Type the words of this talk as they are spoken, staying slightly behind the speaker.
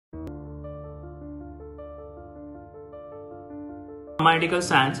Pharma Analytical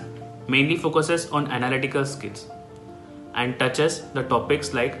Science mainly focuses on analytical skills and touches the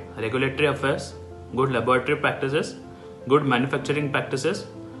topics like regulatory affairs, good laboratory practices, good manufacturing practices,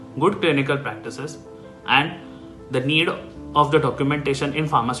 good clinical practices, and the need of the documentation in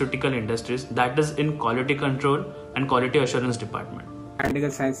pharmaceutical industries, that is in quality control and quality assurance department. Analytical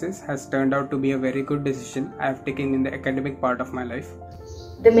Sciences has turned out to be a very good decision I have taken in the academic part of my life.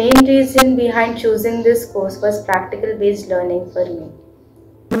 The main reason behind choosing this course was practical based learning for me.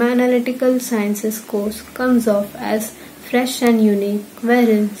 Pharma Analytical Sciences course comes off as fresh and unique,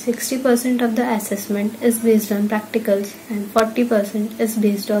 wherein 60% of the assessment is based on practicals and 40% is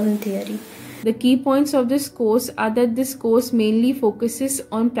based on theory. The key points of this course are that this course mainly focuses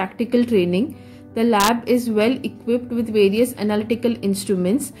on practical training. The lab is well equipped with various analytical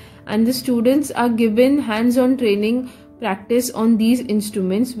instruments, and the students are given hands-on training practice on these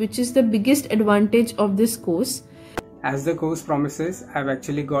instruments, which is the biggest advantage of this course. As the course promises, I have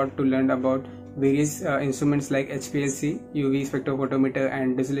actually got to learn about various instruments like HPLC, UV spectrophotometer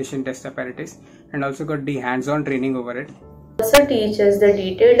and dissolution test apparatus, and also got the hands-on training over it. Also teaches the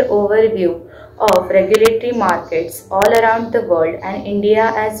detailed overview of regulatory markets all around the world and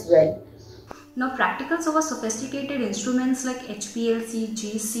India as well. Now practicals over sophisticated instruments like HPLC,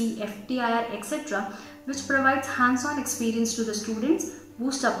 GC, FTIR, etc., which provides hands-on experience to the students,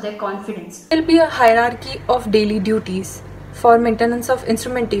 boost up their confidence. There will be a hierarchy of daily duties for maintenance of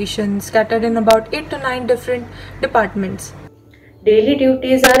instrumentation scattered in about 8 to 9 different departments. Daily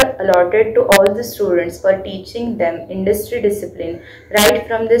duties are allotted to all the students for teaching them industry discipline right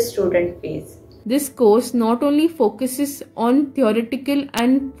from the student phase. This course not only focuses on theoretical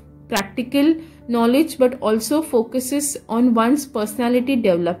and practical knowledge but also focuses on one's personality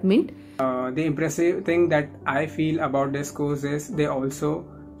development. The impressive thing that I feel about this course is they also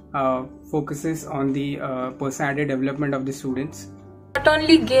focuses on the personality development of the students. Not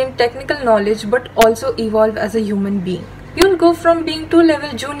only gain technical knowledge but also evolve as a human being. You will go from being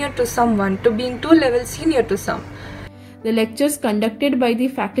 2-level junior to someone to being 2-level senior to some. The lectures conducted by the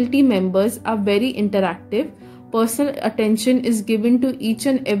faculty members are very interactive. Personal attention is given to each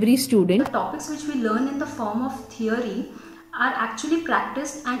and every student. The topics which we learn in the form of theory are actually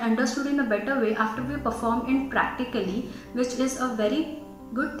practiced and understood in a better way after we perform it practically, which is a very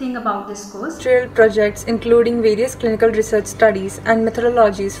good thing about this course. Industrial projects including various clinical research studies and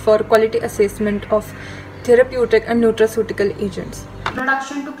methodologies for quality assessment of therapeutic and nutraceutical agents.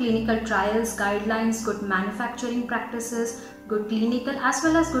 Introduction to clinical trials, guidelines, good manufacturing practices, good clinical as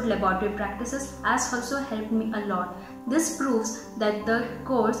well as good laboratory practices has also helped me a lot. This proves that the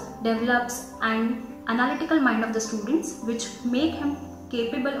course develops an analytical mind of the students, which make him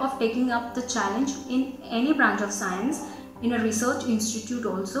capable of taking up the challenge in any branch of science, in a research institute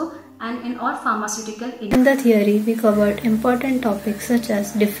also, and in all pharmaceutical industries. In the theory, we covered important topics such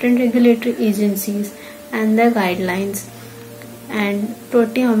as different regulatory agencies and their guidelines, and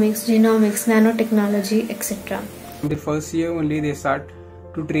proteomics, genomics, nanotechnology, etc. In the first year only they start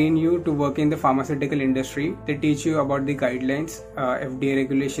to train you to work in the pharmaceutical industry. They teach you about the guidelines, FDA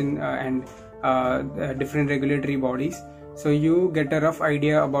regulation and different regulatory bodies. So you get a rough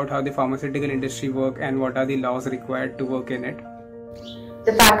idea about how the pharmaceutical industry work and what are the laws required to work in it.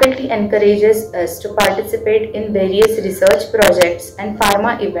 The faculty encourages us to participate in various research projects and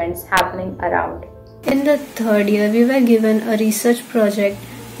pharma events happening around. In the third year, we were given a research project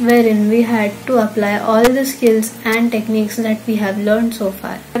wherein we had to apply all the skills and techniques that we have learned so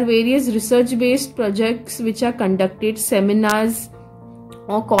far. There are various research-based projects which are conducted, seminars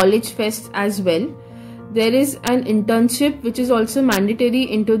or college fests as well. There is an internship which is also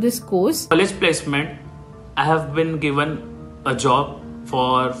mandatory into this course. College placement, I have been given a job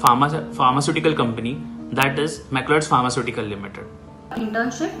for pharmaceutical company, that is McLeod's Pharmaceutical Limited.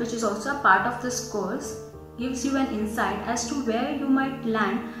 Internship, which is also a part of this course, gives you an insight as to where you might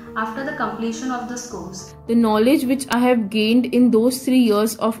land after the completion of this course. The knowledge which I have gained in those 3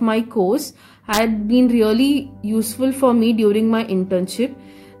 years of my course had been really useful for me during my internship.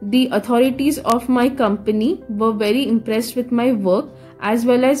 The authorities of my company were very impressed with my work as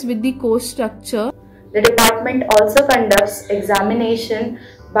well as with the course structure. The department also conducts examination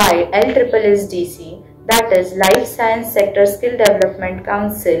by LSSDC, that is Life Science Sector Skill Development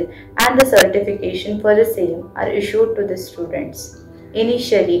Council, and the certification for the same are issued to the students.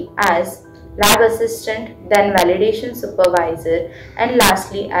 Initially as lab assistant, then validation supervisor, and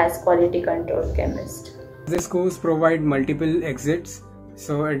lastly as quality control chemist. This course provides multiple exits,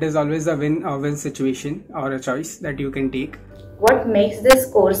 so it is always a win-or-win situation or a choice that you can take. What makes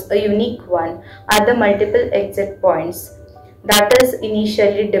this course a unique one are the multiple exit points, that is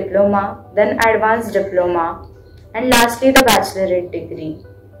initially diploma, then advanced diploma, and lastly the bachelorette degree.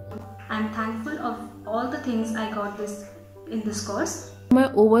 I'm thankful of all the things I got in this course.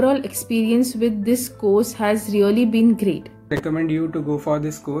 My overall experience with this course has really been great. Recommend you to go for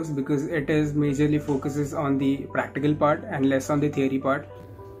this course because it is majorly focuses on the practical part and less on the theory part.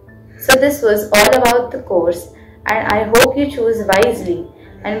 So this was all about the course, and I hope you choose wisely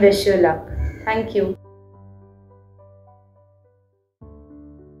and wish you luck. Thank you.